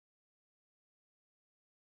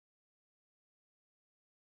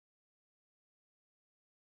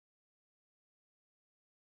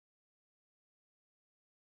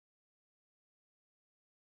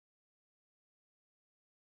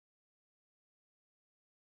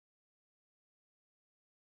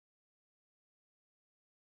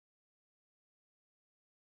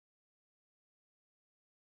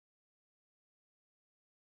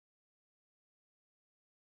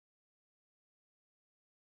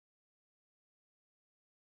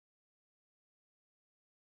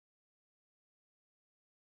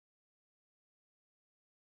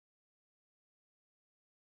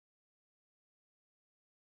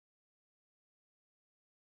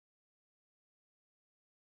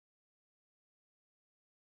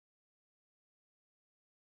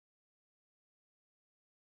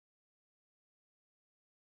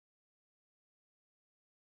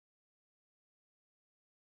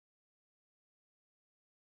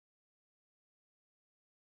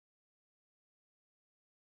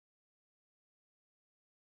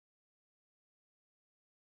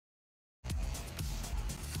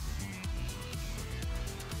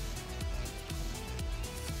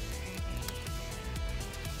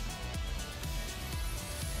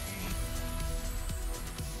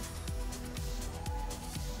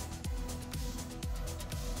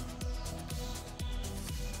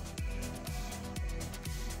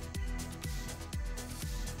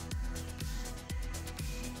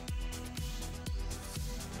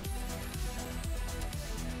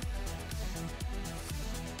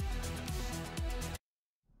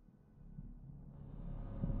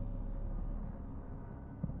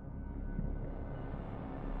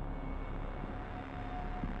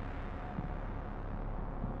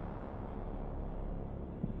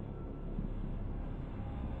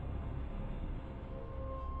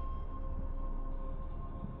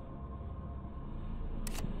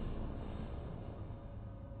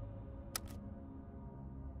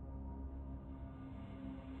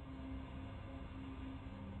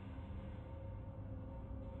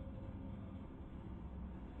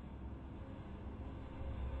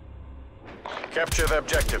Capture the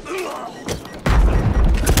objective.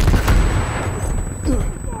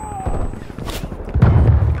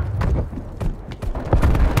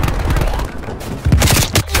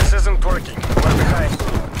 This isn't working. We're behind.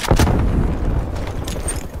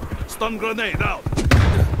 Stun grenade out.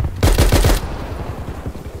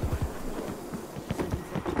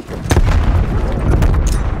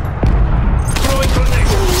 Throwing grenade.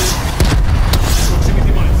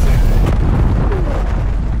 Proximity mine set.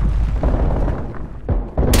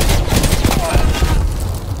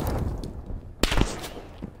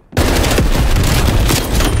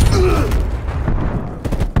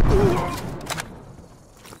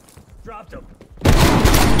 Dropped him.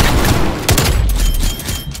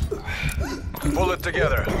 Pull it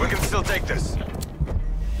together. We can still take this.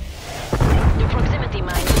 The proximity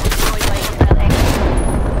mine is destroyed by hostile action.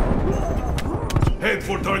 Head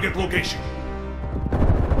for target location.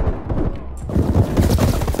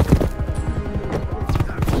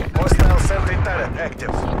 Hostile sentry turret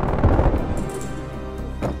active.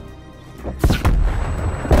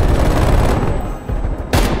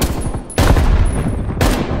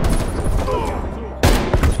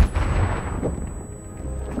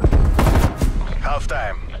 Half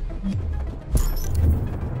time.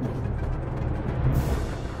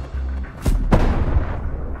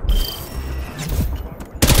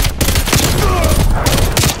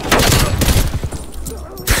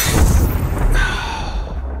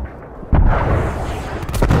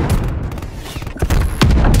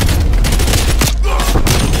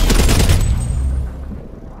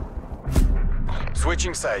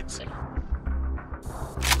 Switching sides.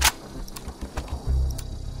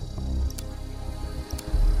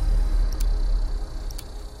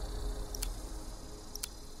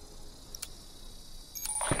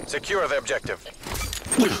 Secure the objective.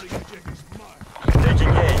 Taking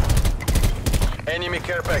A. Enemy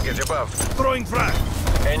care package above. Throwing frag.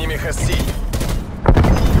 Enemy has C. A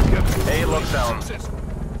lockdown.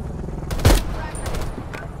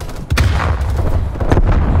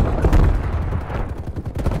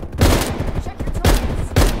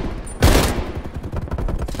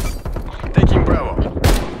 Taking Bravo.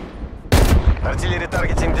 Artillery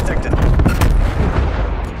targeting detected.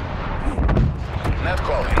 Net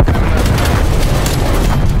call. Incoming.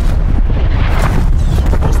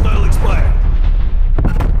 Hostile expired.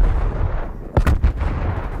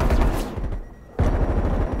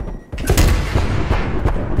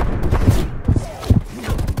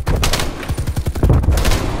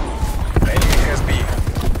 Enemy has B.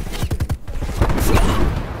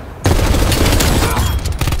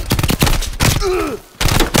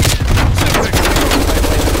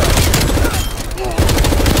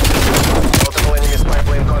 Multiple enemy spy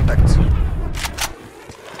plane contacts.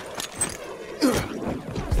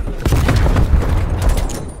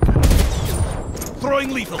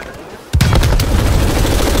 Throwing lethal.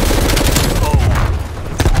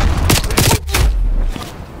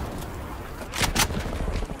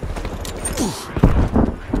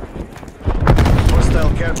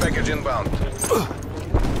 Hostile care package inbound.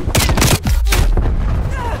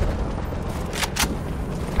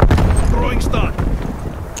 Throwing stun.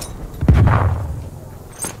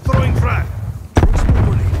 Throwing frag.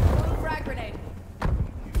 Frag grenade.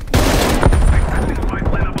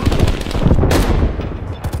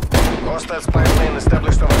 Hostile spy plane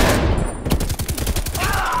established overhead.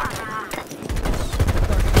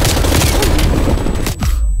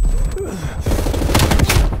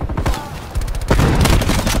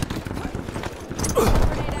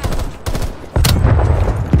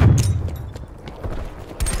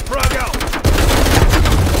 Frag out.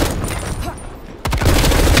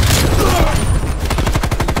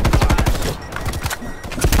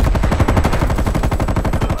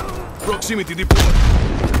 Proximity deployed.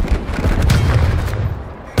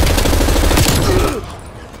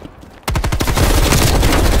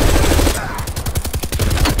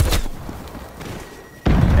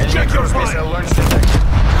 Enemy Check your cruise fire. missile launch detected.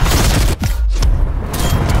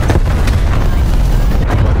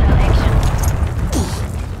 Hostile action.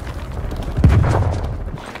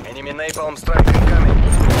 Enemy napalm strike incoming.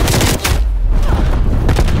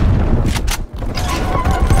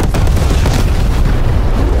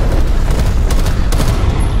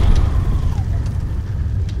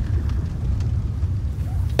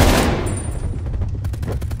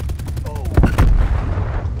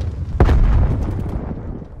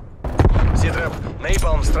 Z-trap,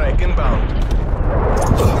 napalm strike inbound.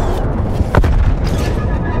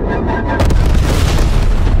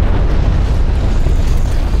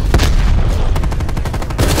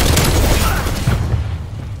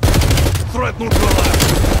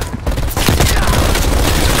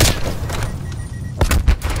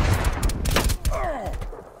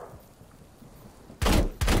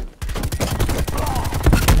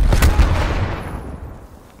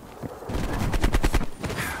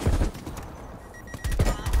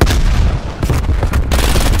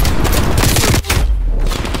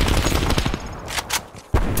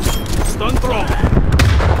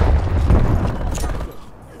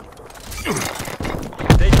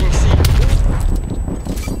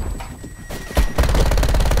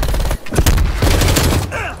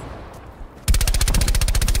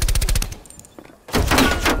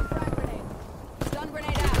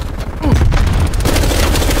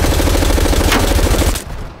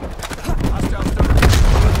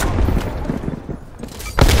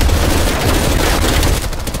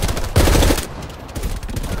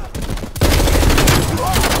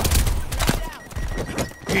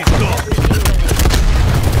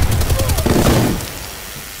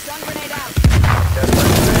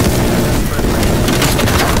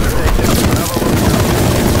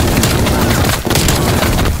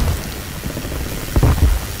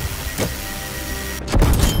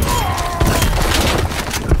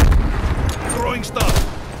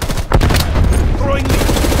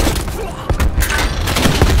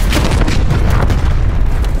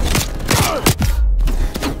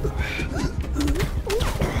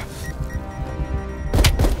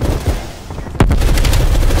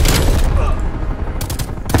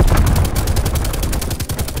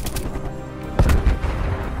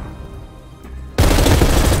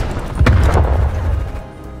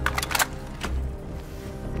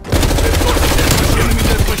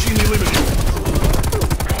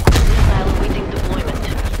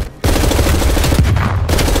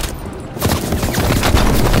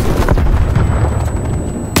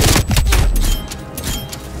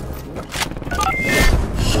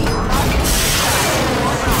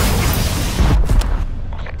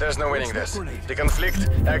 no winning this. The conflict,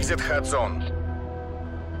 exit hot zone.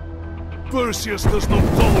 Perseus does not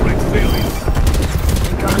tolerate failure.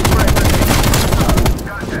 Now, Fred.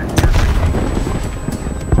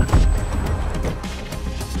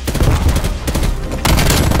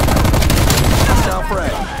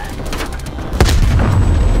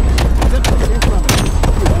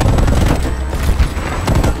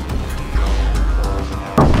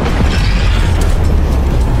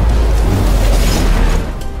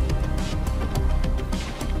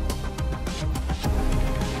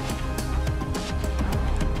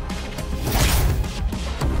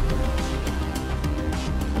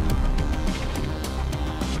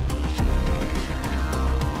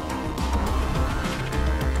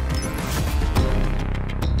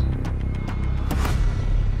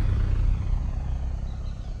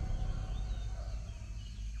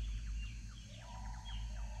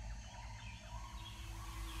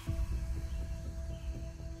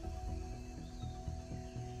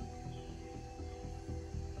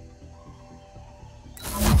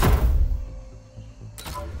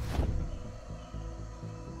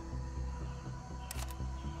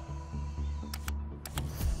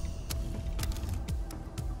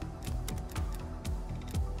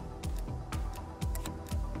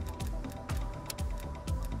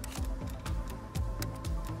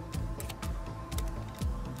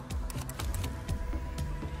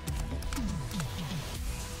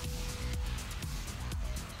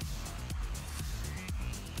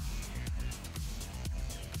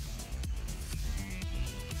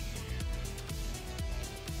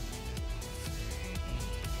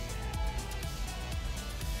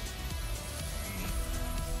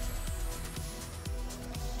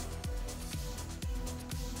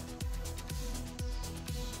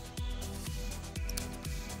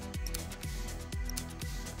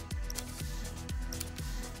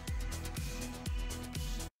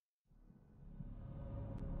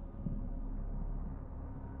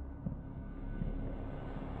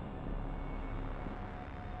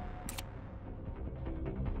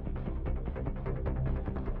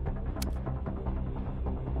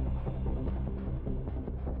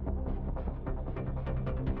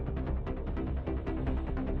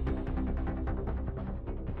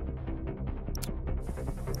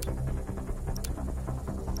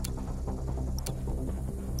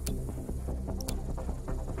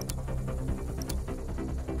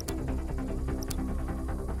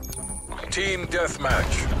 Team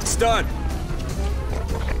deathmatch. Stun.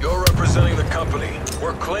 You're representing the company.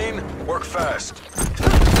 Work clean, work fast.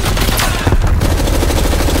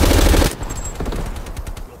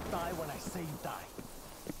 You'll die when I say you die.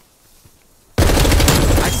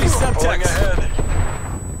 I see Pulling subtext. ahead.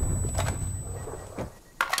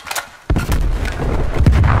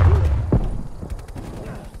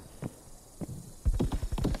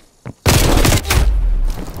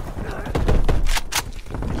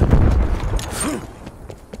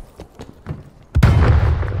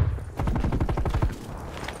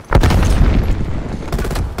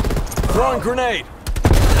 Throwing grenade.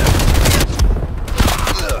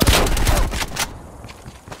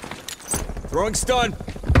 Throwing stun.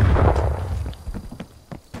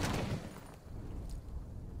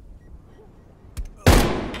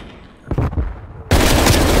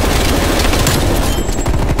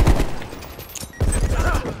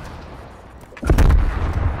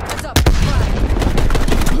 Heads up.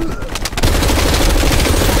 Fire.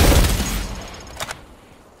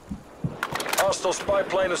 Hostile spy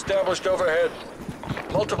plane established overhead.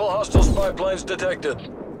 Multiple hostile spy planes detected.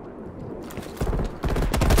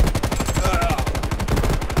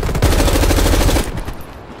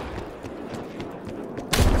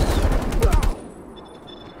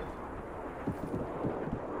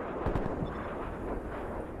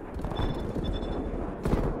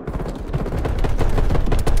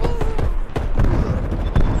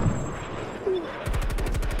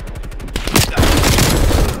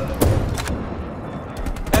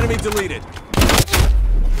 Enemy deleted.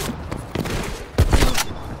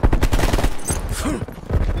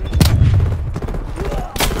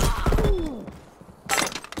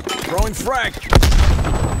 Throwing frag.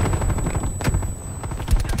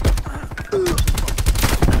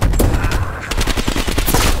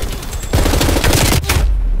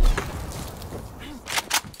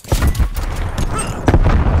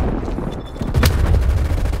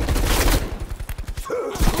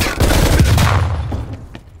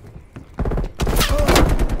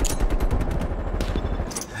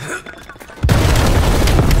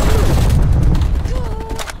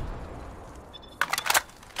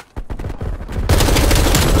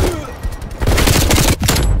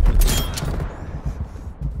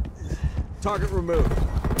 Target removed.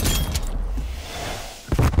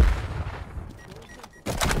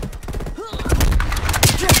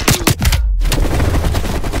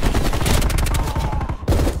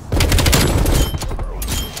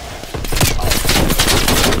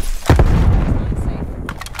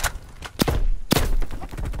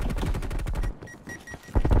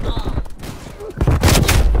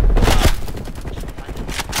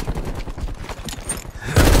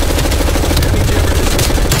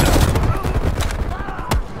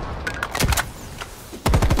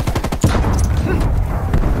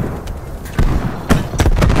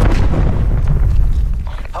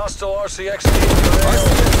 RCX team to the AO.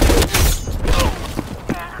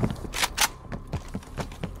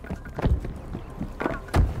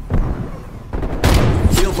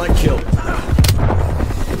 Field might kill.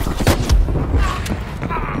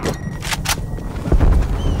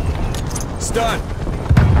 Stun.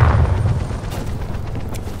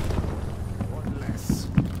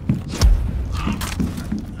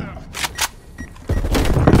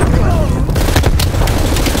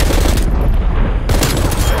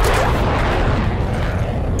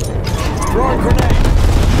 Throwing grenade.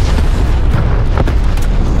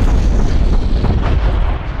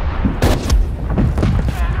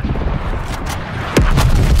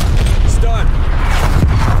 Stun.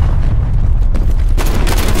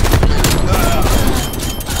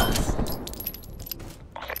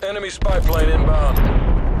 Enemy spy plane inbound.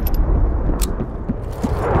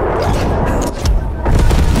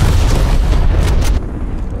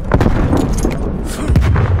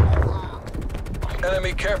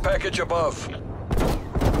 Enemy care package above.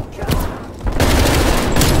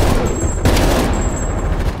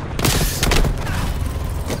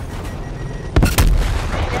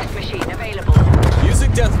 Death machine available.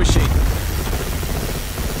 Using death machine.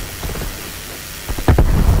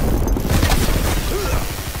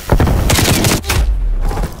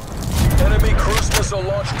 Enemy cruise missile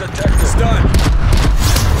launch detected. Stun.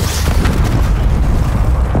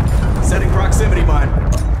 Setting proximity mine.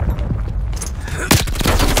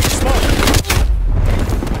 Smoke.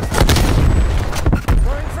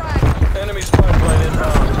 Throwing frag. Enemy spy plane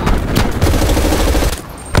inbound.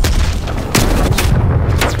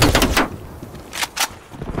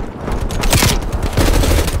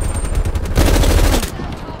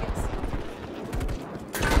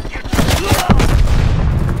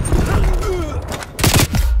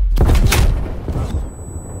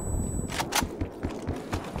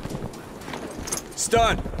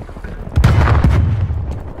 Stun.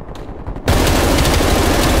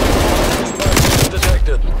 Spy plane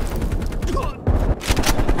detected.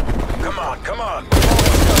 Come on, come on.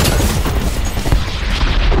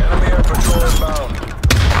 Enemy air patrol inbound.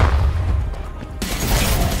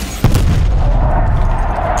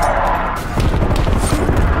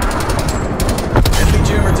 Enemy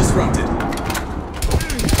jammer disrupted.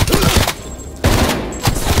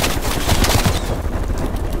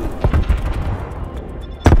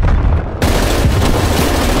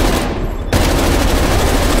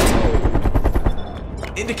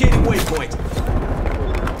 Indicating waypoint.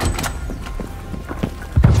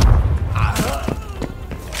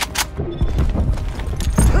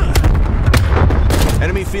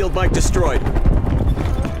 Enemy field mic destroyed.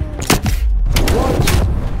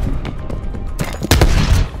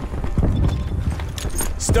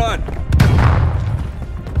 Stun.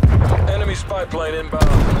 Enemy spy plane inbound.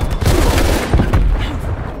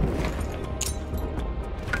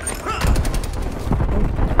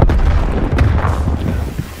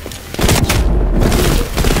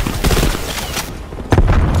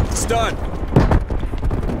 Stun.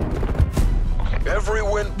 Every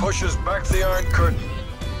wind pushes back the Iron Curtain.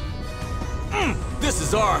 This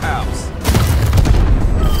is our house.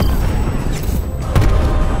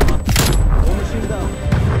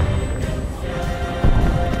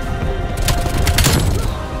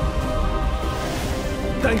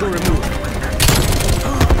 Tango removed.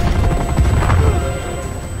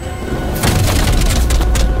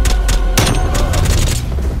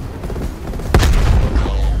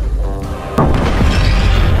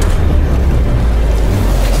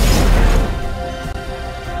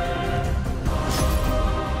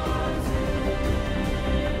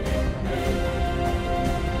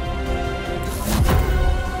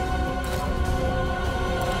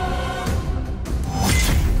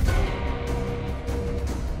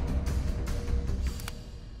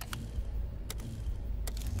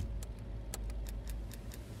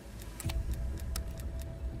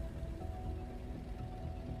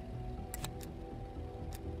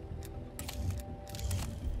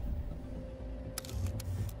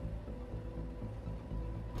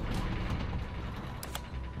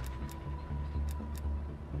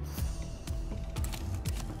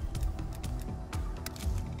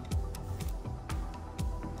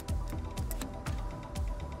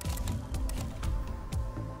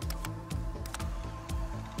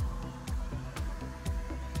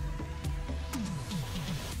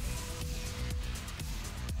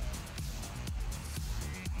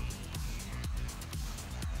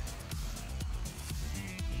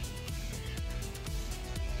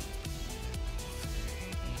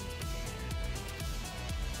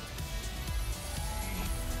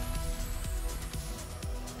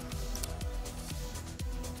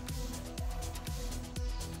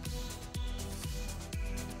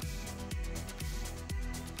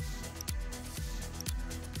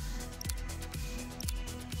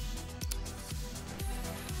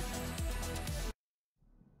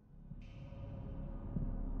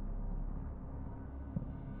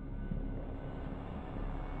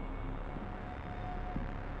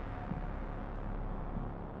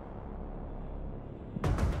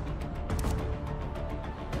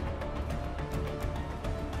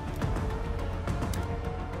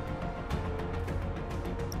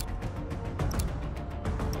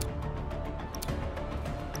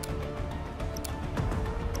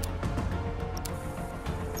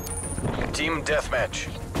 Team deathmatch.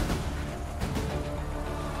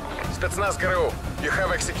 Spetsnaz GRU, you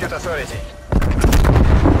have execute authority.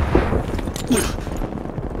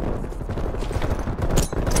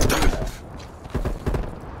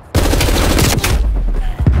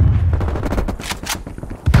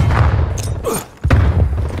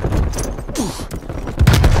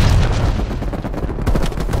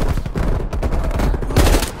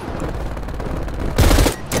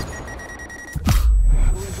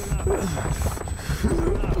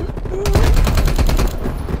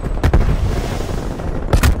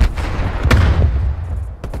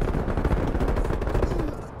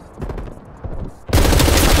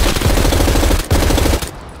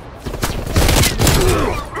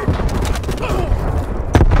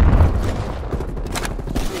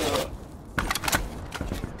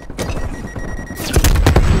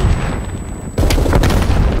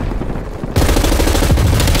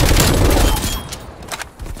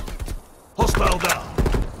 Hostile down.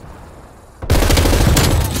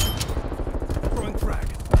 Throwing frag.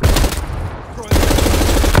 Throwing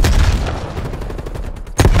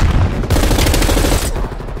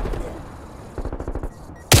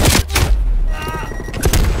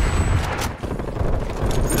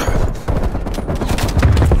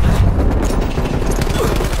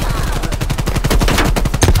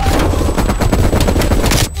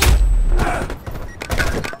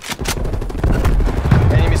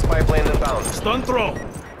Enemy spy plane inbound. stun throw.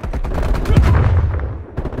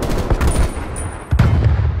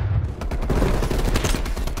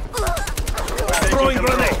 Throwing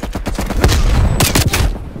grenade.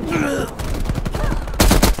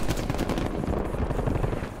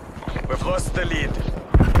 We've lost the lead.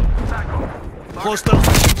 Hostile.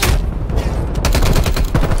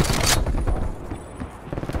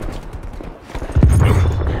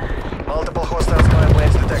 Multiple hostile spy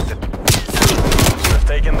planes detected. We've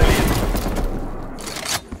taken the lead.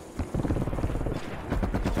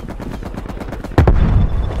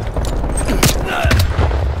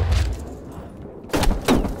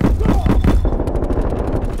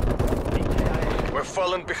 We've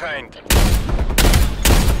fallen behind.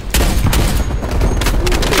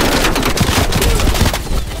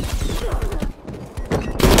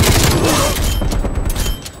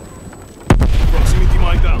 Proximity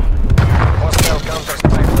mine down. Hostile counter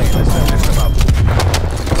spy plane is lifted up.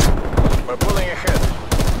 We're pulling ahead.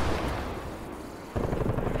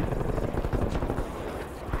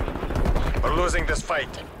 We're losing this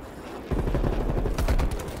fight.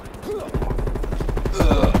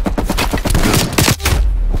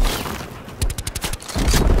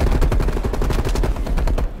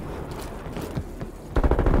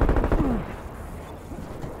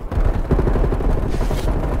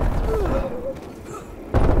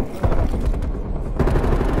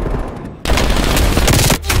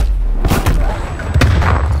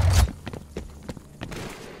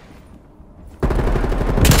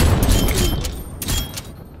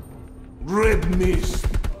 Red mist.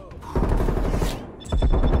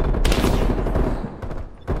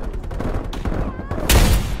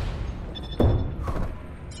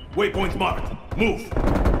 Waypoint marked. Move.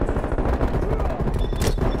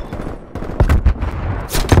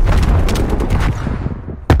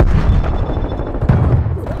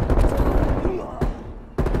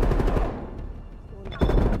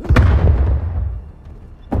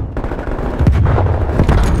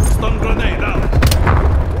 Stun grenade out.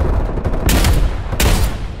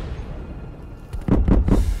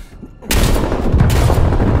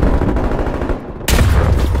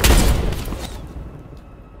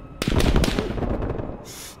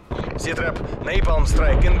 Z-trap, napalm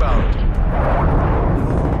strike inbound.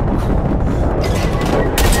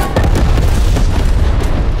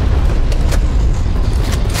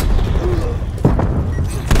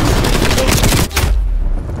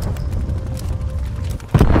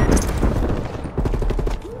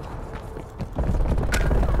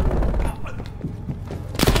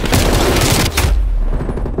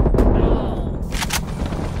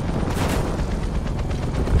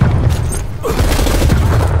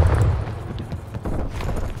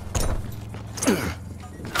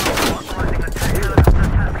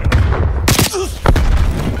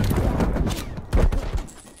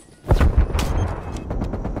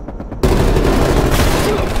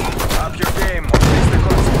 Up your game or face the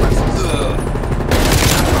consequences.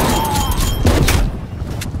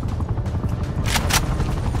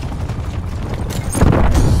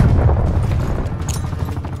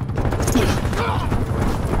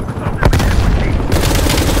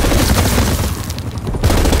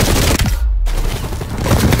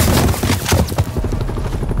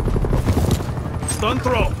 Stun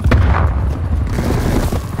throw.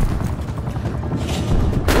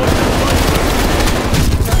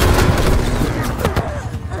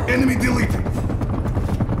 Enemy deleted.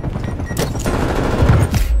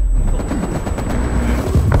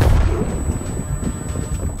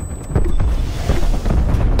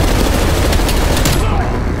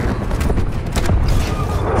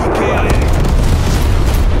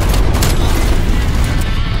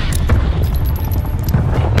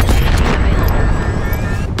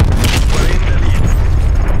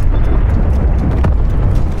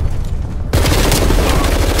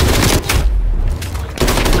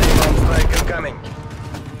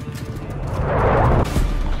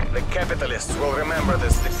 Capitalists will remember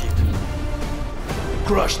this defeat.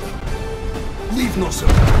 Crush them. Leave no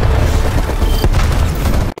survivors.